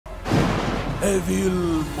Evil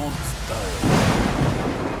Monster.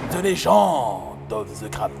 The Legend of the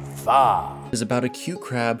Crabe Phare is about a cute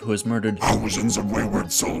crab who has murdered thousands of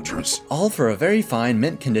wayward soldiers, all for a very fine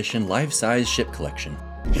mint condition life-size ship collection.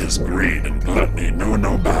 His greed and gluttony know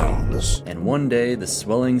no bounds. And one day, the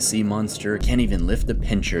swelling sea monster can't even lift a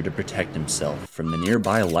pincher to protect himself from the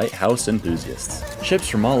nearby lighthouse enthusiasts. Ships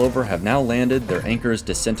from all over have now landed, their anchors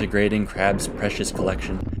disintegrating Crabe's precious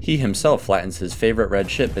collection. He himself flattens his favorite red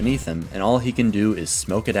ship beneath him, and all he can do is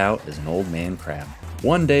smoke it out as an old man crab.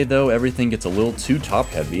 One day though, everything gets a little too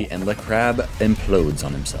top-heavy and Le Crabe implodes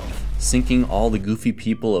on himself, sinking all the goofy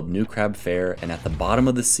people of New Crabe Phare, and at the bottom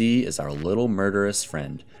of the sea is our little murderous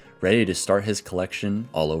friend, ready to start his collection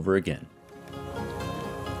all over again.